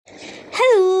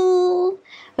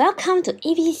Welcome to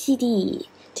ABCD.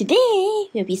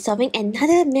 Today, we'll be solving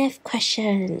another math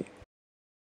question.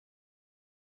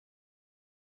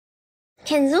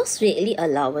 Kenzo's weekly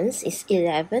allowance is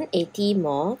 $11.80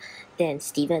 more than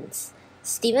Steven's.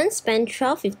 Steven spent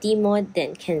 $12.50 more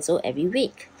than Kenzo every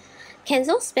week.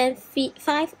 Kenzo spent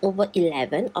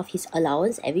 5/11 of his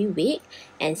allowance every week,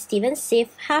 and Steven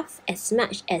saved half as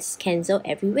much as Kenzo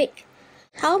every week.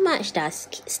 How much does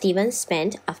Steven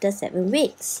spend after 7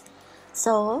 weeks?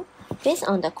 So, based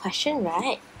on the question,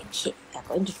 right, okay, we're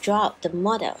going to draw out the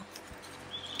model.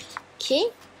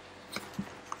 Okay.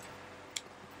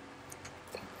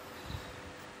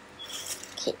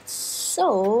 Okay,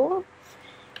 so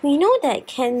we know that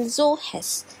Kenzo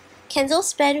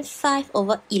spent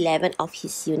 5/11 of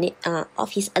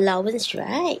his allowance,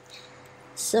 right?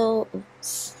 So,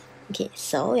 okay,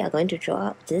 so we are going to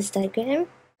draw out this diagram.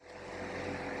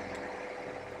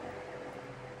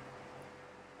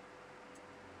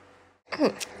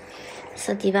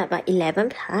 So divide by 11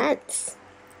 parts.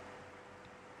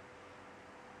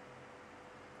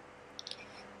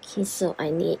 Okay, so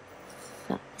I need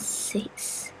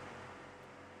 6.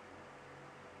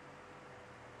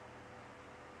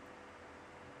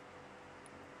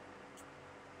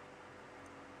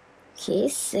 Okay,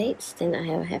 6. Then I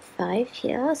will have 5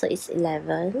 here, so it's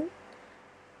 11.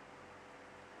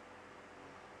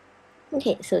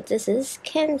 Okay, so this is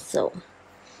Kenzo.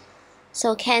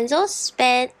 So Kenzo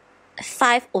spent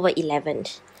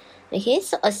 5/11. Okay,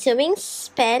 so assuming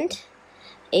spent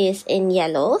is in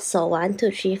yellow, so 1,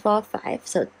 2, 3, 4, 5.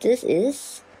 So this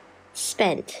is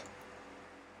spent.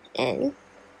 And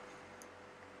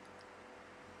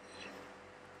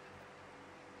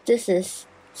this is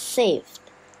saved.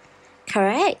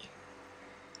 Correct?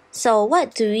 So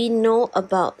what do we know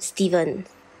about Steven?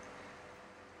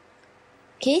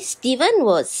 Okay, Steven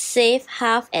will save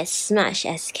half as much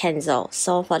as Kenzo.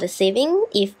 So for the saving,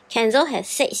 if Kenzo has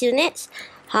 6 units,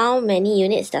 how many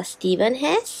units does Steven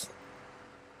has?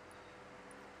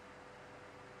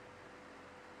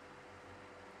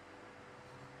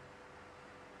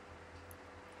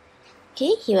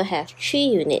 Okay, he will have 3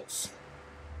 units.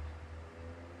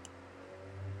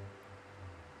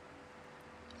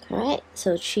 Correct,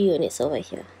 so 3 units over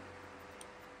here.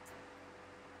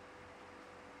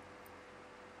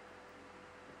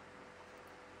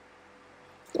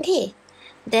 Okay,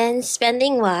 then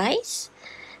spending wise,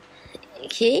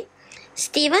 okay,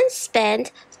 Steven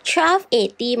spent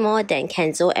 $12.80 more than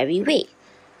Kenzo every week.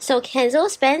 So Kenzo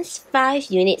spends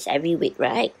 5 units every week,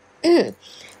 right?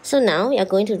 So now we are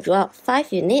going to draw out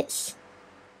 5 units.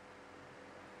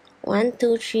 1,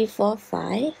 2, 3, 4,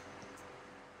 5.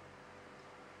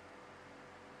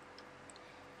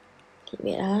 Okay,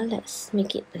 wait, let's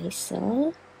make it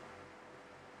nicer.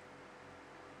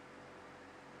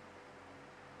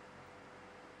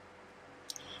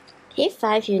 Okay,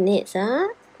 5 units,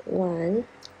 1,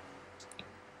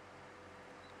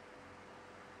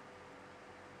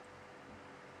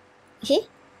 okay,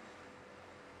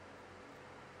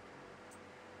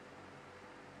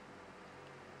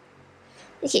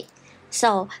 okay,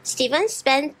 so Steven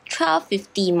spent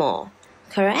 $12.50 more,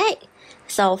 correct?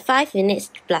 So 5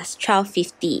 units plus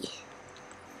 $12.50.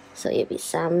 So it'll be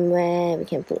somewhere, we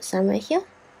can put somewhere here.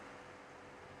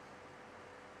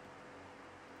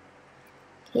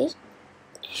 Okay,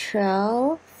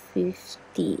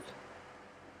 $12.50.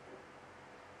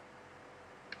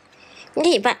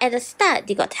 Okay, but at the start,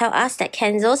 they got tell us that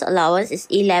Kenzo's allowance is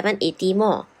 $11.80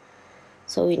 more.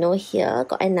 So we know here,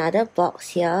 got another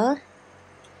box here,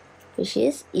 which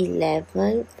is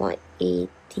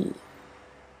 11.80.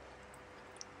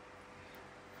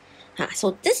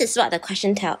 So this is what the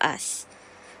question tells us.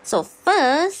 So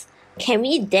first, can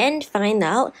we then find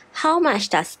out how much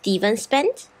does Steven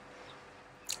spend?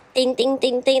 Ding, ding,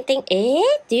 ding, ding, ding.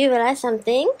 Do you realize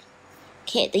something?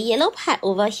 Okay, the yellow part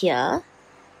over here,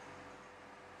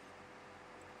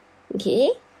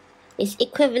 okay, is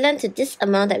equivalent to this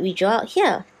amount that we draw out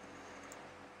here.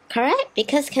 Correct?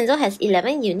 Because Kenzo has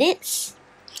 11 units.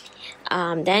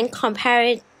 Then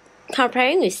comparing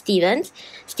with Steven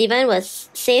was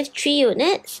save 3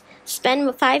 units,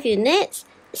 spend 5 units,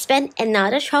 spend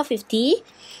another $12.50,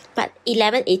 but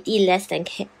 $11.80 less than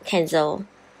Kenzo.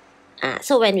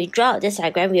 So when we draw out this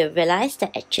diagram, we will realize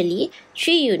that actually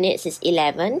 3 units is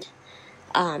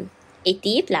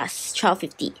 11.80 plus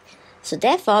 $12.50. So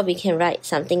therefore, we can write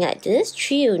something like this.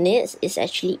 3 units is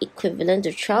actually equivalent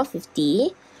to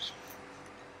 $12.50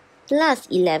 plus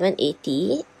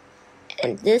 $11.80,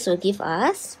 and this will give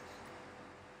us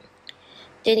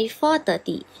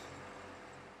 $24.30.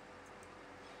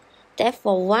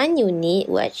 Therefore, 1 unit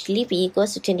will actually be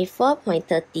equals to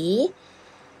 24.30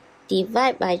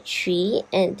 divide by 3,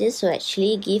 and this will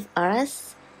actually give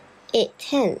us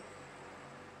 8/10.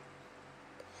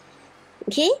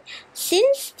 Okay,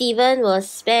 since Steven will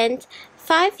spend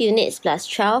 5 units plus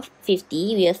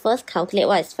 12.50, we will first calculate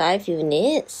what is 5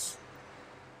 units.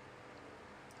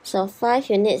 So 5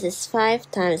 units is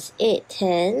 5 times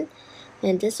 8/10,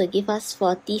 and this will give us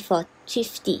 40 for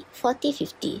 50.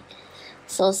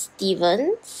 So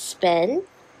Steven spent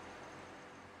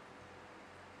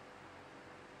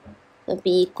will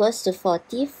be equals to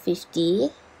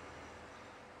 40.50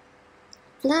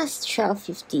 plus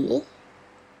 12.50.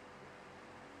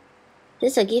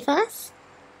 This will give us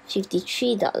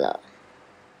 $53.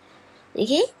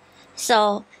 Okay,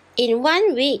 so in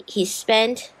 1 week he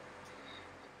spent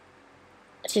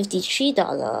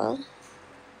 $53.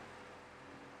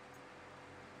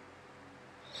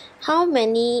 How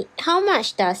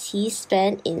much does he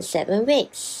spend in 7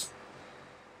 weeks?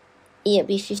 It'll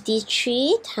be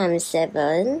 53 times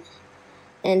 7,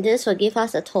 and this will give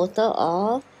us a total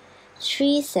of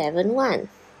 371.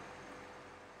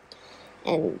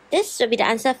 And this will be the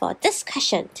answer for this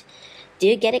question. Do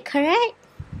you get it correct?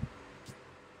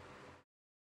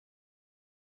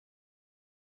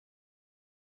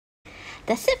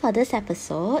 That's it for this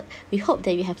episode. We hope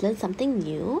that you have learned something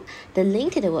new. The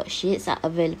link to the worksheets are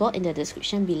available in the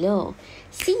description below.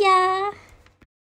 See ya!